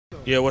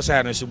Yeah, what's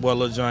happening? It's your boy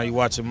Lil John. You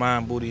watching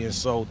Mind, Booty, and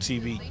Soul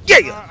TV.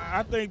 Yeah!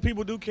 I think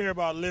people do care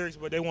about lyrics,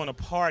 but they want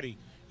to party.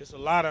 There's a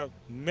lot of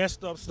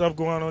messed up stuff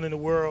going on in the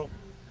world.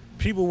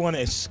 People want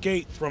to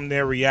escape from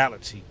their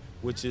reality,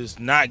 which is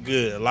not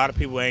good. A lot of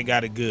people ain't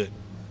got it good.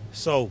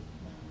 So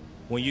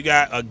when you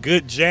got a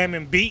good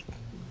jamming beat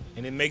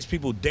and it makes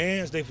people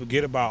dance, they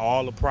forget about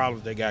all the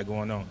problems they got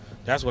going on.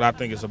 That's what I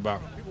think it's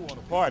about. People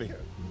want to party.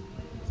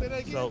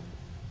 So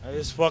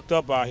it's fucked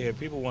up out here.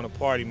 People want to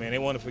party, man. They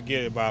want to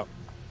forget about,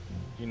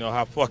 you know,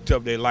 how fucked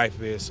up their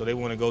life is. So they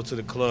want to go to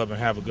the club and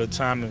have a good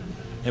time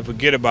and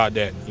forget about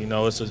that. You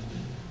know, it's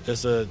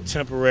a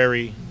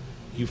temporary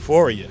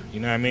euphoria. You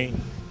know what I mean?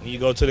 When you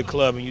go to the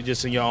club and you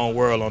just in your own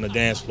world on the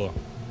dance floor.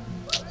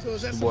 So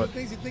is that some of the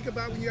things you think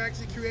about when you're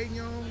actually creating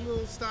your own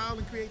little style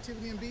and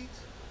creativity and beats?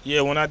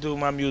 Yeah, when I do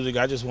my music,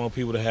 I just want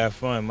people to have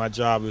fun. My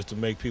job is to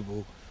make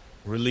people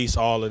release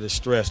all of the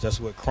stress. That's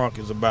what Crunk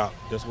is about.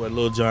 That's what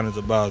Lil John is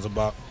about. It's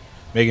about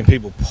making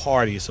people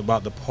party. It's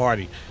about the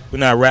party. We're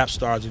not rap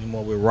stars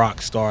anymore. We're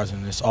rock stars,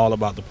 and it's all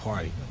about the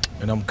party.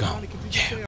 And I'm gone. Yeah.